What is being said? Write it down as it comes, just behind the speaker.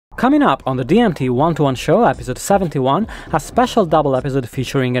Coming up on the DMT One-to-One Show, episode 71, a special double episode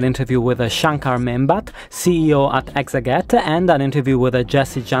featuring an interview with Shankar Meembat, CEO at Exaget, and an interview with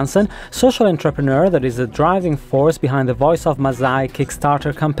Jessey Jansen, social entrepreneur that is the driving force behind the Voice of Maasai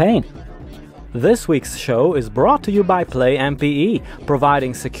Kickstarter campaign. This week's show is brought to you by Play MPE,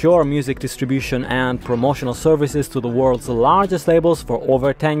 providing secure music distribution and promotional services to the world's largest labels for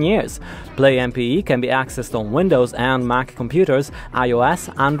over 10 years. Play MPE can be accessed on Windows and Mac computers,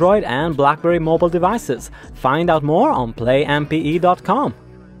 iOS, Android and BlackBerry mobile devices. Find out more on plaympe.com.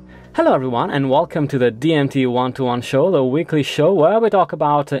 Hello everyone and welcome to the DMT One-to-One Show, the weekly show where we talk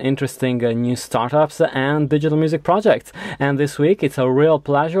about interesting new startups and digital music projects. And this week it's a real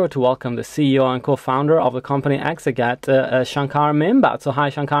pleasure to welcome the CEO and co-founder of the company Exaget, Shankar Meembat. So hi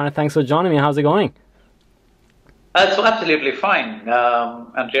Shankar, and thanks for joining me. How's it going? It's absolutely fine,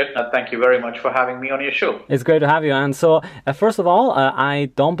 Andrea. Thank you very much for having me on your show. It's great to have you. And so, first of all, I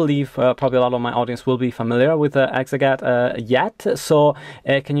don't believe probably a lot of my audience will be familiar with Exaget yet. So,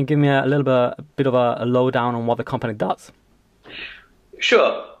 can you give me a bit of a lowdown on what the company does?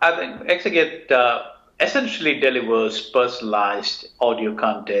 Sure. I think Exaget essentially delivers personalized audio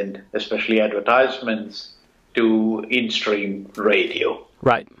content, especially advertisements, to in-stream radio.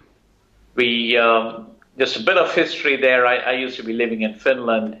 Right. We just a bit of history there. I used to be living in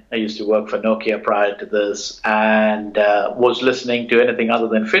Finland. I used to work for Nokia prior to this and was listening to anything other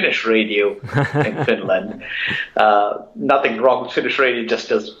than Finnish radio in Finland. Nothing wrong with Finnish radio,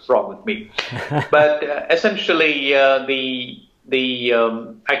 just as wrong with me. But essentially, I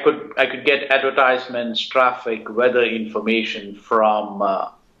could get advertisements, traffic, weather information from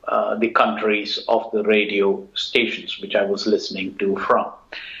the countries of the radio stations which I was listening to from.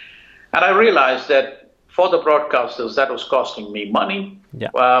 And I realized that for the broadcasters, that was costing me money,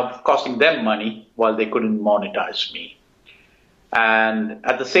 costing them money while they couldn't monetize me. And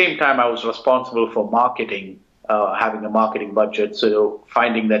at the same time, I was responsible for marketing, having a marketing budget, so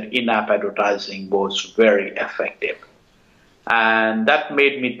finding that in-app advertising was very effective. And that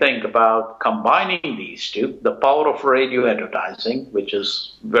made me think about combining these two, the power of radio advertising, which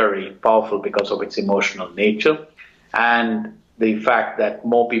is very powerful because of its emotional nature, and the fact that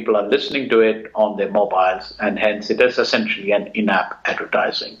more people are listening to it on their mobiles, and hence it is essentially an in-app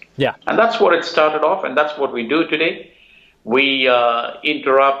advertising. Yeah. And that's what it started off, and that's what we do today. We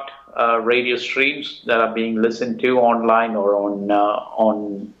interrupt radio streams that are being listened to online or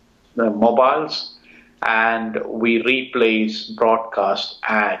on the mobiles, and we replace broadcast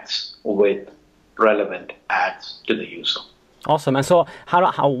ads with relevant ads to the user. Awesome. And so,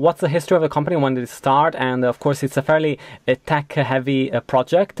 what's the history of the company? When did it start? And of course, it's a fairly tech-heavy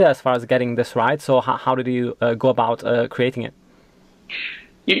project as far as getting this right. So, how did you go about creating it?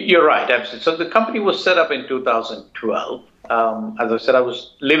 You're right, absolutely. So, the company was set up in 2012. As I said, I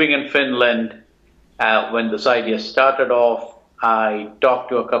was living in Finland when this idea started off. I talked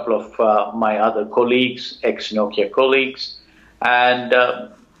to a couple of my other colleagues, ex-Nokia colleagues, and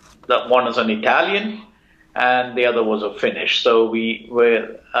that one is an Italian, and the other was a Finnish. So we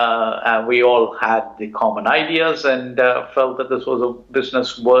all had the common ideas and felt that this was a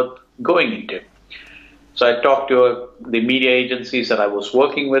business worth going into. So I talked to the media agencies that I was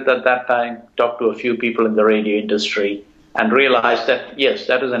working with at that time, talked to a few people in the radio industry, and realized that, yes,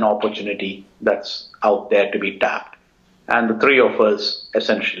 that is an opportunity that's out there to be tapped. And the three of us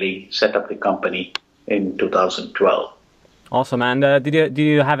essentially set up the company in 2012. Awesome. And did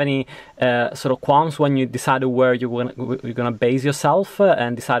you have any sort of qualms when you decided where you're going to base yourself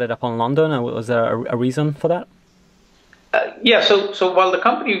and decided upon London? And was there a reason for that? Yeah. So while the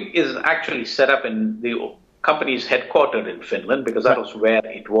company is actually set up in the company is headquartered in Finland because that was where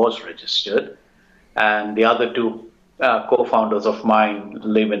it was registered, and the other two co-founders of mine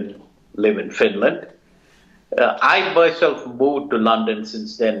live in Finland. I myself moved to London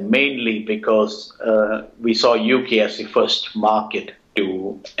since then, mainly because we saw UK as the first market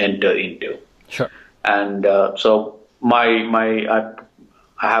to enter into. Sure. And so I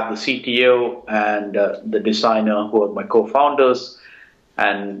have the CTO and the designer who are my co-founders,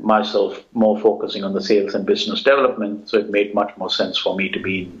 and myself more focusing on the sales and business development. So it made much more sense for me to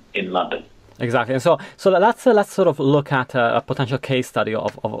be in London. Exactly. And so let's sort of look at a potential case study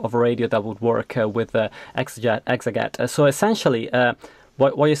of a radio that would work with Exaget. So essentially,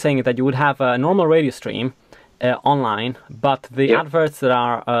 what you're saying is that you would have a normal radio stream online, but the adverts that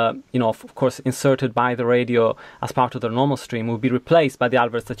are, of course, inserted by the radio as part of the normal stream will be replaced by the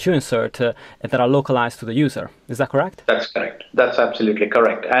adverts that you insert that are localized to the user. Is that correct? That's correct. That's absolutely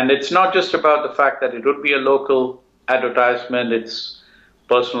correct. And it's not just about the fact that it would be a local advertisement. It's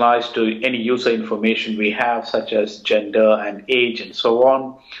personalized to any user information we have, such as gender and age and so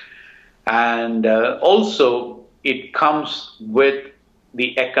on. And also, it comes with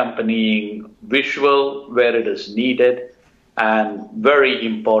the accompanying visual where it is needed, and very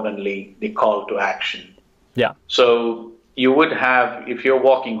importantly, the call to action. Yeah. So you would have, if you're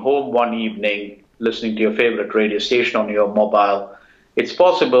walking home one evening, listening to your favorite radio station on your mobile, it's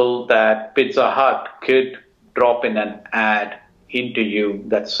possible that Pizza Hut could drop in an ad into you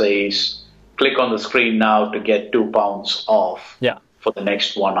that says, click on the screen now to get £2 off for the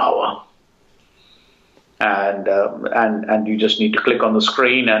next 1 hour. And you just need to click on the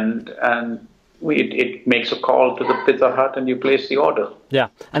screen, and it makes a call to the Pizza Hut, and you place the order. Yeah,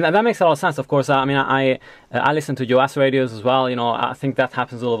 and that makes a lot of sense. Of course, I mean, I listen to US radios as well. You know, I think that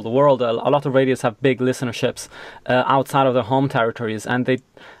happens all over the world. A lot of radios have big listenerships outside of their home territories, and they,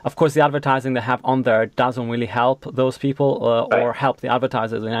 of course, the advertising they have on there doesn't really help those people or help the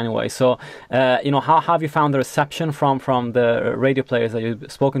advertisers in any way. So, you know, how have you found the reception from the radio players that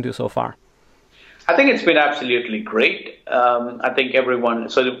you've spoken to so far? I think it's been absolutely great. I think everyone,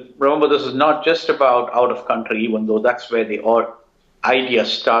 so remember, this is not just about out of country, even though that's where the idea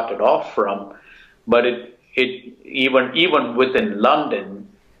started off from, but even within London,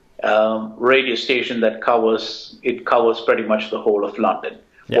 radio station that covers pretty much the whole of London.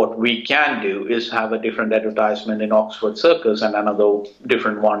 Yeah. What we can do is have a different advertisement in Oxford Circus and another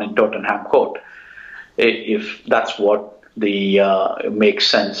different one in Tottenham Court, if that's what makes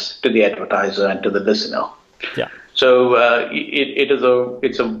sense to the advertiser and to the listener. Yeah. So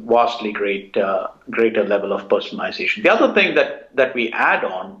it's a vastly greater level of personalization. The other thing that we add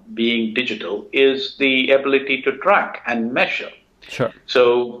on, being digital, is the ability to track and measure. Sure.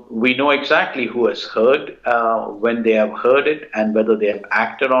 So we know exactly who has heard, when they have heard it, and whether they have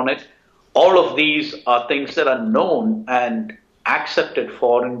acted on it. All of these are things that are known and accepted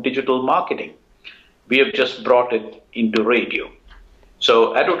for in digital marketing. We have just brought it into radio.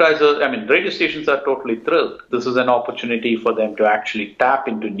 So advertisers, I mean, radio stations are totally thrilled. This is an opportunity for them to actually tap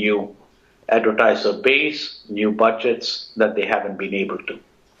into new advertiser base, new budgets that they haven't been able to.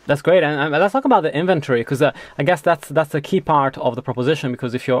 That's great, and let's talk about the inventory, because I guess that's a key part of the proposition.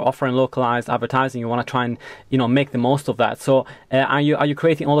 Because if you're offering localized advertising, you want to try and make the most of that. So, are you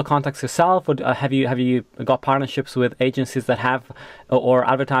creating all the contacts yourself, or have you got partnerships with agencies that have, or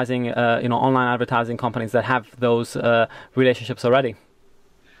advertising, online advertising companies that have those relationships already?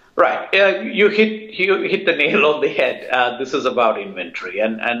 Right, you hit the nail on the head. This is about inventory,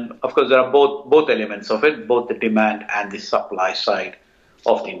 and of course there are both elements of it, both the demand and the supply side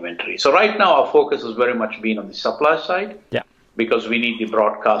of the inventory. So right now our focus has very much been on the supply side, because we need the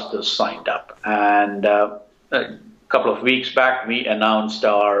broadcasters signed up. And a couple of weeks back we announced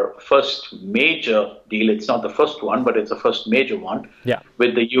our first major deal. It's not the first one, but it's the first major one,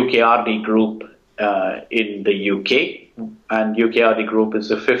 with the UKRD Group in the UK. And UKRD Group is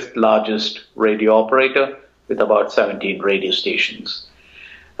the 5th largest radio operator with about 17 radio stations.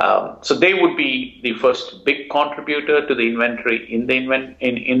 So they would be the first big contributor to the inventory in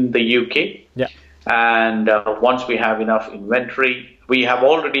the UK. Yeah. And once we have enough inventory, we have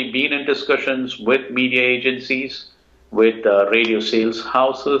already been in discussions with media agencies, with radio sales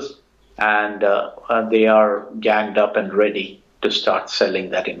houses, and they are ganged up and ready to start selling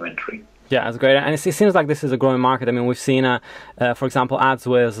that inventory. Yeah, that's great. And it seems like this is a growing market. I mean, we've seen, for example,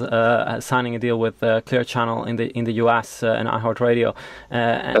 AdsWiz signing a deal with Clear Channel in the US and iHeartRadio.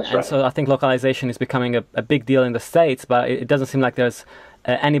 And so I think localization is becoming a big deal in the States, but it doesn't seem like there's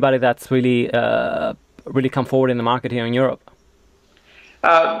anybody that's really come forward in the market here in Europe.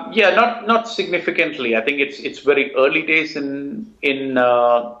 Not significantly. I think it's very early days in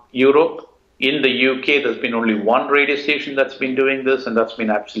Europe. In the UK, there's been only one radio station that's been doing this, and that's been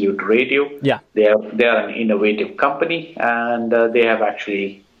Absolute Radio. Yeah, they are an innovative company, and they have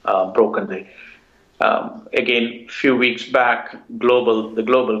actually broken the. Again, a few weeks back, the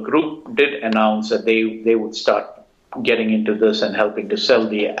Global Group did announce that they would start getting into this and helping to sell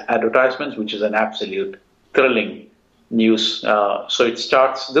the advertisements, which is an absolute thrilling news. So it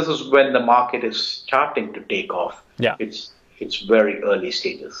starts. This is when the market is starting to take off. Yeah, it's very early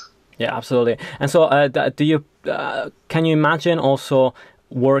stages. Yeah, absolutely. And so, can you imagine also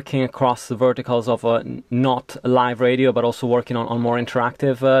working across the verticals of not live radio, but also working on more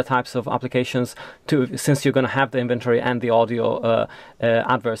interactive types of applications, since you're going to have the inventory and the audio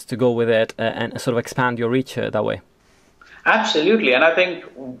adverts to go with it, and sort of expand your reach that way? Absolutely. And I think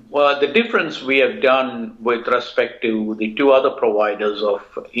the difference we have done with respect to the two other providers of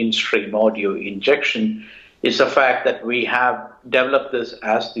in-stream audio injection is the fact that we have developed this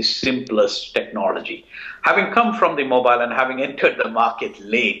as the simplest technology. Having come from the mobile and having entered the market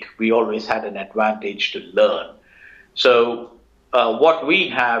late, we always had an advantage to learn. So what we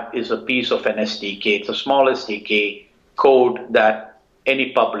have is a piece of an SDK. It's a small SDK code that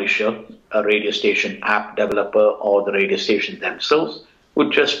any publisher, a radio station app developer, or the radio station themselves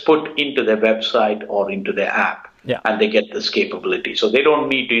would just put into their website or into their app. Yeah. And they get this capability. So they don't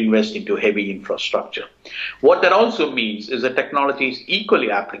need to invest into heavy infrastructure. What that also means is that technology is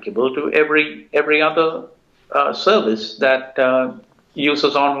equally applicable to every other service that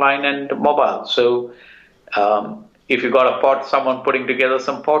uses online and mobile. So if you've got someone putting together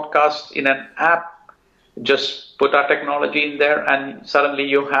some podcasts in an app, just put our technology in there and suddenly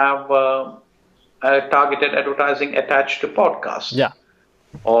you have targeted advertising attached to podcasts. Yeah.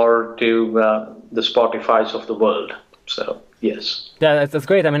 Or to the Spotifys of the world. So, yes. Yeah, that's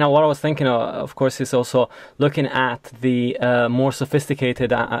great. I mean, what I was thinking of course, is also looking at the more sophisticated,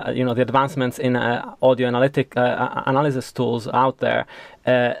 the advancements in audio analysis tools out there.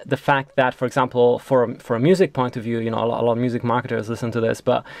 The fact that, for example, for a music point of view, a lot of music marketers listen to this,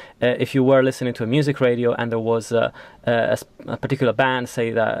 but if you were listening to a music radio and there was a particular band, say,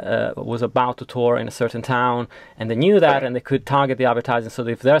 that was about to tour in a certain town, and they knew that, and they could target the advertising, so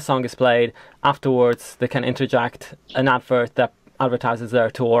that if their song is played, afterwards they can interject an advert that advertises their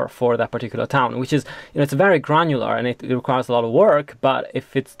tour for that particular town, which is, it's very granular and it requires a lot of work, but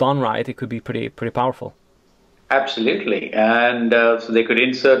if it's done right, it could be pretty powerful. Absolutely, and so they could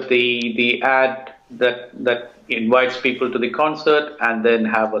insert the ad that invites people to the concert, and then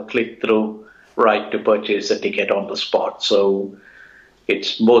have a click-through right to purchase a ticket on the spot. So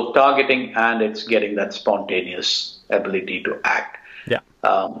it's both targeting and it's getting that spontaneous ability to act. Yeah.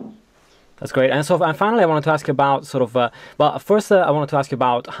 That's great. And so, and finally, I wanted to ask you about first, I wanted to ask you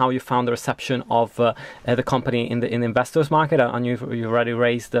about how you found the reception of the company in the investors market. I knew you already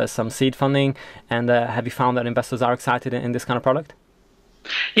raised some seed funding, and have you found that investors are excited in this kind of product?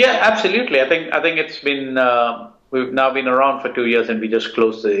 Yeah, absolutely. I think it's been we've now been around for 2 years, and we just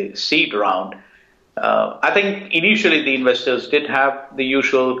closed the seed round. I think initially the investors did have the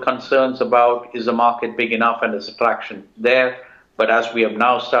usual concerns about, is the market big enough and is the traction there? But as we have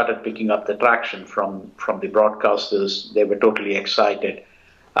now started picking up the traction from the broadcasters, they were totally excited.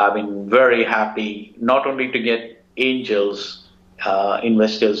 I've been very happy not only to get angels,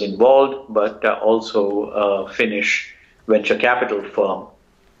 investors involved, but also a Finnish venture capital firm.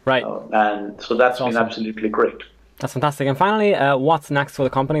 Right. And so that's been awesome. Absolutely great. That's fantastic. And finally, what's next for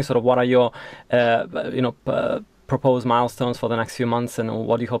the company? Sort of what are your proposed milestones for the next few months, and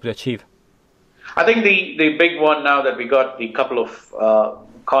what do you hope to achieve? I think the big one now that we got the couple of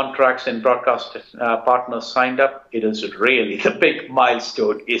contracts and broadcast partners signed up, it is really the big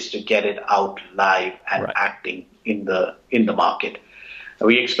milestone is to get it out live and right. acting in the market.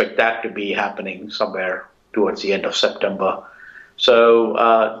 We expect that to be happening somewhere towards the end of September. So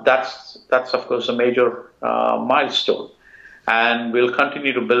that's of course a major milestone. And we'll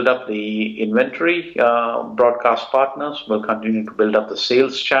continue to build up the inventory, broadcast partners. We'll continue to build up the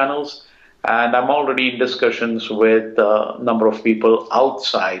sales channels. And I'm already in discussions with a number of people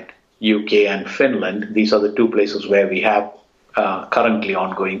outside UK and Finland. These are the two places where we have currently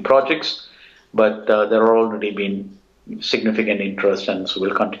ongoing projects, but there are already been significant interest, and so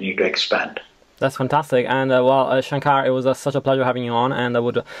we'll continue to expand. That's fantastic. And Shankar, it was such a pleasure having you on, and I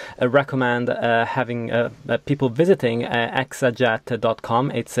would recommend having people visiting exaget.com.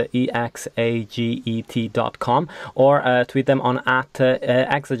 It's exaget.com, or tweet them on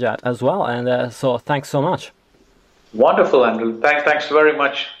 @exaget as well. And so thanks so much. Wonderful, Andrew. Thanks very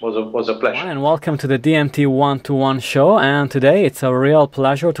much. Was a pleasure. And welcome to the DMT 1-to-1 show. And today it's a real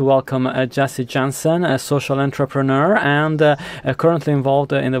pleasure to welcome Jessey Jansen, a social entrepreneur and currently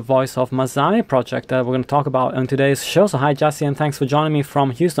involved in the Voice of Maasai project that we're going to talk about on today's show. So hi, Jessey, and thanks for joining me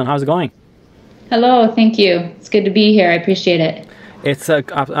from Houston. How's it going? Hello, thank you. It's good to be here. I appreciate it. It's an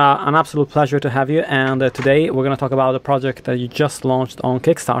absolute pleasure to have you, and today we're going to talk about a project that you just launched on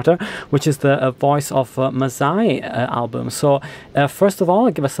Kickstarter, which is the Voice of Maasai album. So first of all,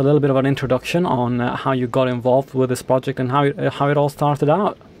 give us a little bit of an introduction on how you got involved with this project and how it all started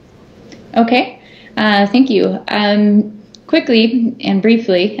out. Okay, thank you. Quickly and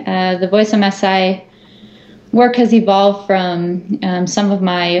briefly, the Voice of Maasai work has evolved from some of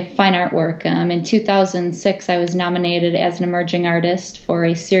my fine art work. In 2006, I was nominated as an emerging artist for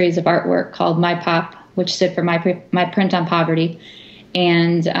a series of artwork called My Pop, which stood for My Print on Poverty.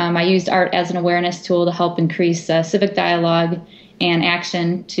 And I used art as an awareness tool to help increase civic dialogue and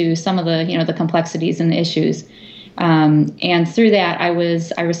action to some of the complexities and the issues. And through that, I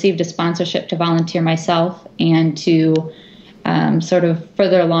received a sponsorship to volunteer myself and to sort of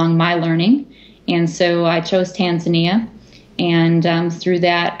further along my learning. And so I chose Tanzania, and through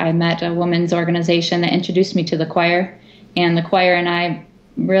that I met a women's organization that introduced me to the choir, And the choir and I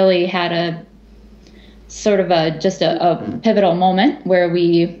really had a sort of a pivotal moment where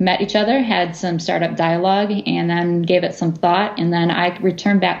we met each other, had some startup dialogue, and then gave it some thought. And then I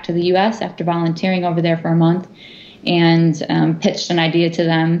returned back to the U.S. after volunteering over there for a month and pitched an idea to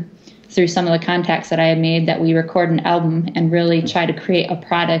them through some of the contacts that I had made, that we record an album and really try to create a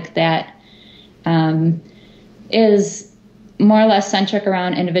product that is more or less centric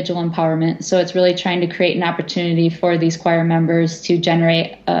around individual empowerment. So it's really trying to create an opportunity for these choir members to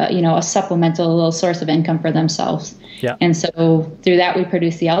generate, a supplemental little source of income for themselves. Yeah. And so through that, we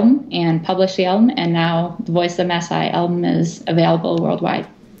produced the album and published the album, and now the Voice of Maasai album is available worldwide.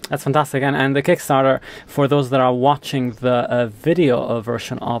 That's fantastic. And the Kickstarter, for those that are watching the video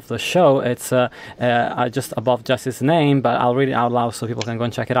version of the show, it's just above Jessey's name, but I'll read it out loud so people can go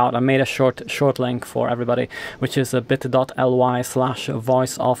and check it out. I made a short link for everybody, which is bit.ly/Voice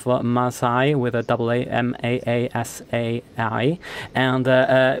of Maasai with a AMAASAI. And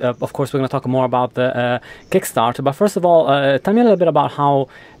of course, we're going to talk more about the Kickstarter. But first of all, tell me a little bit about how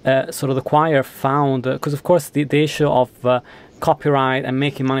sort of the choir found, because of course the issue of copyright and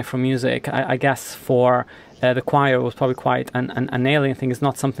making money from music, I guess for the choir was probably quite an alien thing. It's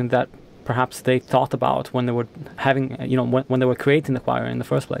not something that perhaps they thought about when they were having, when they were creating the choir in the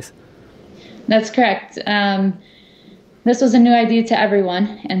first place. That's correct. This was a new idea to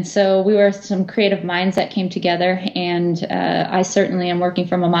everyone, and so we were some creative minds that came together, and I certainly am working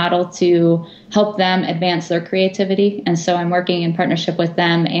from a model to help them advance their creativity, and so I'm working in partnership with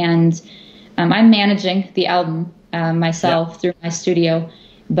them, and I'm managing the album myself through my studio,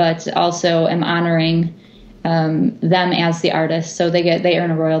 but also am honoring them as the artist, so they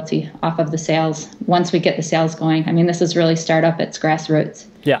earn a royalty off of the sales once we get the sales going. I mean, this is really startup, it's grassroots.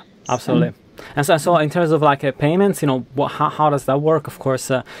 Yeah, absolutely. And so in terms of like payments, how does that work? Of course,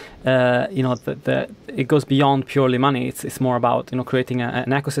 it goes beyond purely money. It's more about creating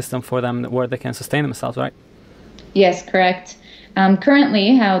an ecosystem for them where they can sustain themselves, right? Yes, correct.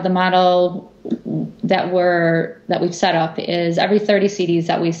 Currently, how the model that we've set up is every 30 CDs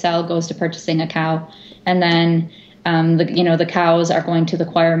that we sell goes to purchasing a cow, and then the cows are going to the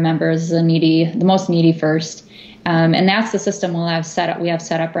choir members, the most needy first. And that's the system we have set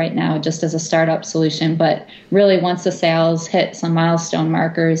up right now just as a startup solution. But really, once the sales hit some milestone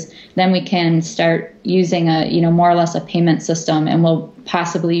markers, then we can start using more or less a payment system, and we'll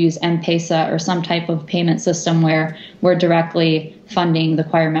possibly use M-Pesa or some type of payment system where we're directly funding the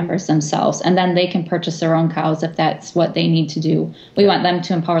choir members themselves, and then they can purchase their own cows if that's what they need to do. We want them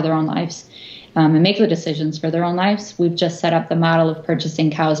to empower their own lives. And make the decisions for their own lives. We've just set up the model of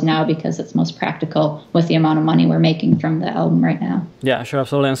purchasing cows now because it's most practical with the amount of money we're making from the album right now. Yeah, sure,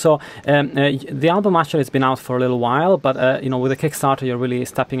 absolutely. And so the album actually has been out for a little while, but with the Kickstarter, you're really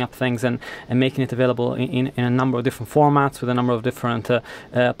stepping up things and making it available in a number of different formats with a number of different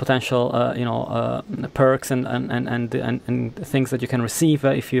potential perks and things that you can receive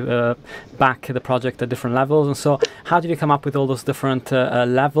if you back the project at different levels. And so, how did you come up with all those different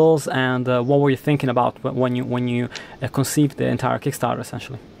levels, and what were you thinking about when you conceived the entire Kickstarter,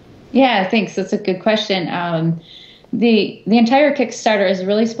 essentially? Yeah, thanks. That's a good question. The entire Kickstarter is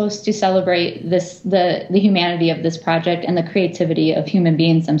really supposed to celebrate the humanity of this project and the creativity of human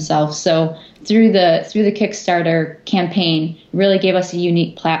beings themselves. So through the Kickstarter campaign, really gave us a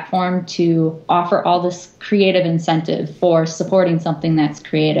unique platform to offer all this creative incentive for supporting something that's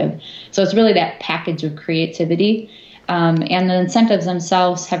creative. So it's really that package of creativity. And the incentives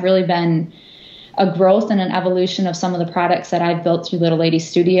themselves have really been a growth and an evolution of some of the products that I've built through Little Lady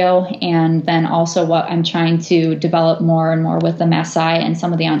Studio, and then also what I'm trying to develop more and more with the Maasai and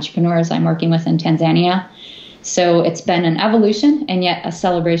some of the entrepreneurs I'm working with in Tanzania. So it's been an evolution and yet a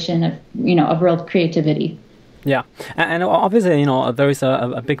celebration of real creativity. Yeah, and obviously, there is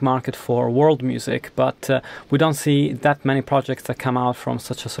a big market for world music, but we don't see that many projects that come out from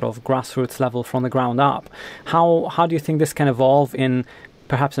such a sort of grassroots level from the ground up. How do you think this can evolve in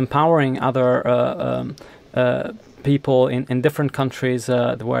perhaps empowering other people in different countries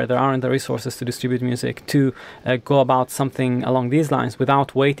where there aren't the resources to distribute music to go about something along these lines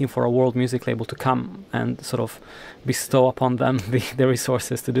without waiting for a world music label to come and sort of bestow upon them the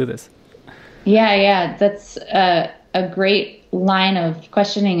resources to do this? Yeah, that's a great line of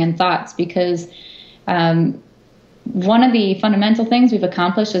questioning and thoughts, because one of the fundamental things we've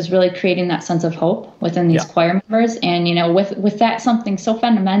accomplished is really creating that sense of hope within these choir members. And, with that something so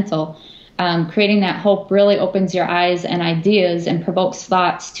fundamental, creating that hope really opens your eyes and ideas and provokes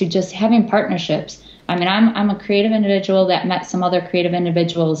thoughts to just having partnerships. I mean, I'm a creative individual that met some other creative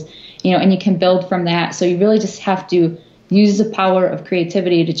individuals, and you can build from that. So you really just have to use the power of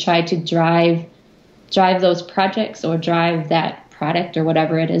creativity to try to drive drive those projects or drive that product or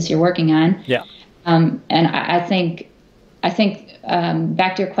whatever it is you're working on. Yeah. And I think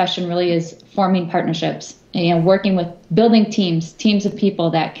back to your question really is forming partnerships, working with building teams of people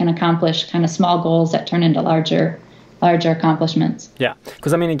that can accomplish kind of small goals that turn into larger accomplishments. Yeah,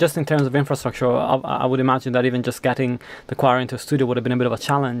 because I mean, just in terms of infrastructure, I would imagine that even just getting the choir into a studio would have been a bit of a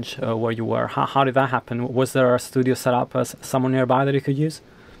challenge where you were. How did that happen? Was there a studio set up somewhere nearby that you could use?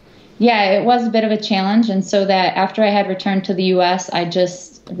 Yeah, it was a bit of a challenge. And so that after I had returned to the U.S., I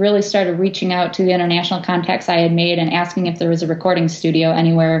just really started reaching out to the international contacts I had made and asking if there was a recording studio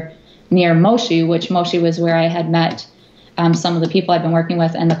anywhere near Moshi, which Moshi was where I had met some of the people I'd been working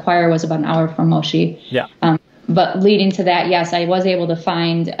with, and the choir was about an hour from Moshi. Yeah. But leading to that, yes, I was able to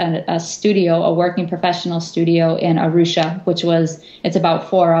find a studio, a working professional studio in Arusha, it's about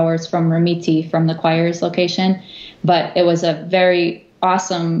 4 hours from Ramiti, from the choir's location. But it was a very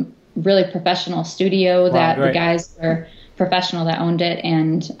awesome, really professional studio. Wow, that great. The guys were professional that owned it.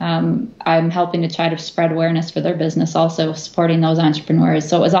 And I'm helping to try to spread awareness for their business, also supporting those entrepreneurs.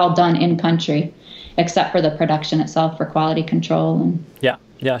 So it was all done in country, except for the production itself for quality control.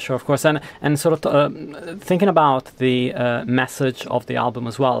 Yeah, sure, of course. And sort of thinking about the message of the album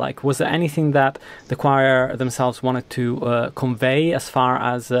as well, like, was there anything that the choir themselves wanted to convey as far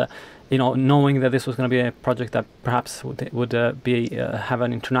as, knowing that this was going to be a project that perhaps would have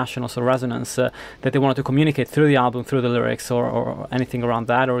an international sort of resonance, that they wanted to communicate through the album, through the lyrics, or anything around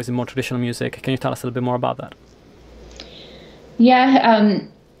that, or is it more traditional music? Can you tell us a little bit more about that? Yeah,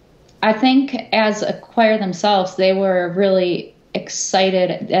 I think as a choir themselves, they were really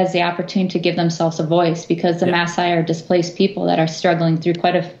excited as the opportunity to give themselves a voice, because the Maasai are displaced people that are struggling through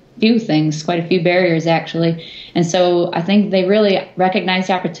quite a few things, quite a few barriers actually. And so I think they really recognize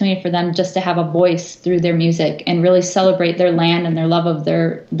the opportunity for them just to have a voice through their music and really celebrate their land and their love of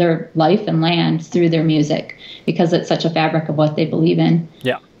their life and land through their music, because it's such a fabric of what they believe in.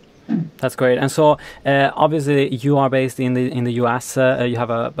 Yeah. That's great. And so obviously you are based in the US. You have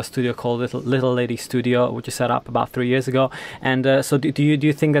a studio called Little Lady Studio, which you set up about 3 years ago. And so do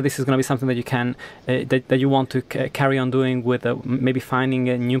you think that this is going to be something that you can that you want to carry on doing with maybe finding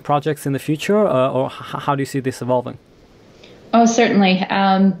new projects in the future, or how do you see this evolving? Oh, certainly.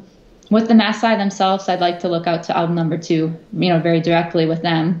 With the Maasai themselves, I'd like to look out to album number 2, very directly with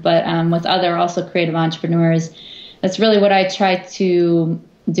them. But with other also creative entrepreneurs, that's really what I try to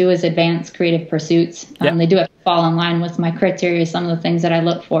do, is advance creative pursuits. They do have to fall in line with my criteria, some of the things that I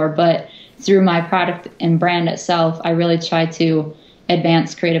look for, but through my product and brand itself, I really try to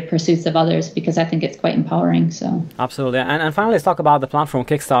advance creative pursuits of others, because I think it's quite empowering. So absolutely. And finally, let's talk about the platform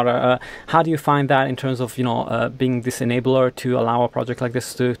Kickstarter. How do you find that in terms of being this enabler to allow a project like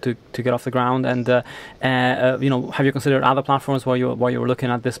this to get off the ground? And have you considered other platforms while you were looking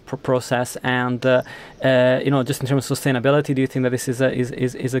at this process? And just in terms of sustainability, do you think that this is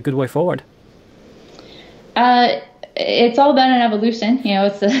a good way forward? It's all been an evolution.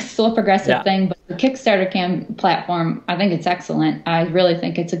 It's still a progressive thing, but the Kickstarter platform, I think it's excellent. I really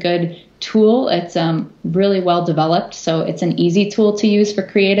think it's a good tool. It's really well developed, so it's an easy tool to use for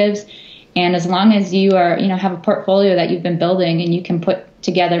creatives. And as long as you are, have a portfolio that you've been building, and you can put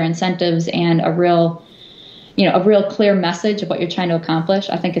together incentives and a real clear message of what you're trying to accomplish,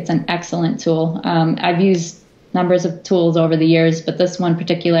 I think it's an excellent tool. I've used numbers of tools over the years, but this one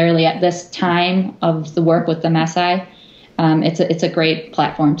particularly at this time of the work with the Maasai, it's a great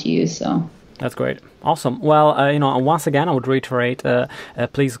platform to use. So that's great. Awesome. Well, once again, I would reiterate,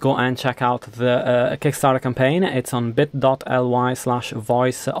 please go and check out the Kickstarter campaign. It's on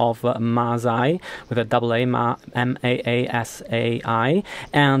bit.ly/Voice of Maasai with a double A, Maasai.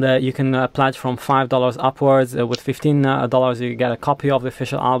 And you can pledge from $5 upwards. With $15, you get a copy of the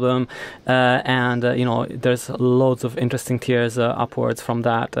official album. There's loads of interesting tiers upwards from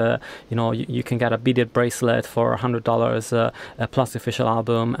that. You can get a beaded bracelet for $100 plus the official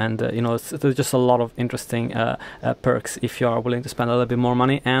album. And, there's just a lot of interesting perks if you are willing to spend a little bit more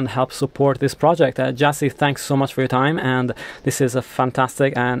money and help support this project. Jessey, thanks so much for your time, and this is a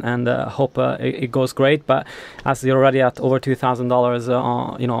fantastic, and hope it goes great. But as you're already at over $2,000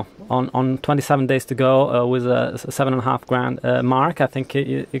 on 27 days to go with a $7.5 grand mark, I think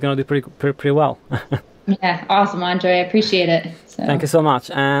you're going to do pretty well. Yeah, awesome, Andre. I appreciate it. So. Thank you so much.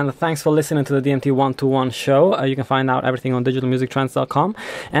 And thanks for listening to the DMT 121 show. You can find out everything on digitalmusictrends.com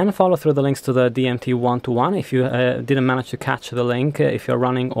and follow through the links to the DMT 121. If you didn't manage to catch the link, if you're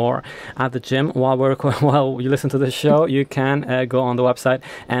running or at the gym while you listen to the show, you can go on the website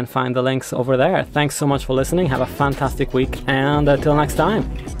and find the links over there. Thanks so much for listening. Have a fantastic week, and until next time.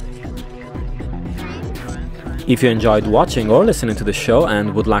 If you enjoyed watching or listening to the show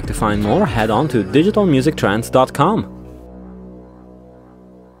and would like to find more, head on to digitalmusictrends.com.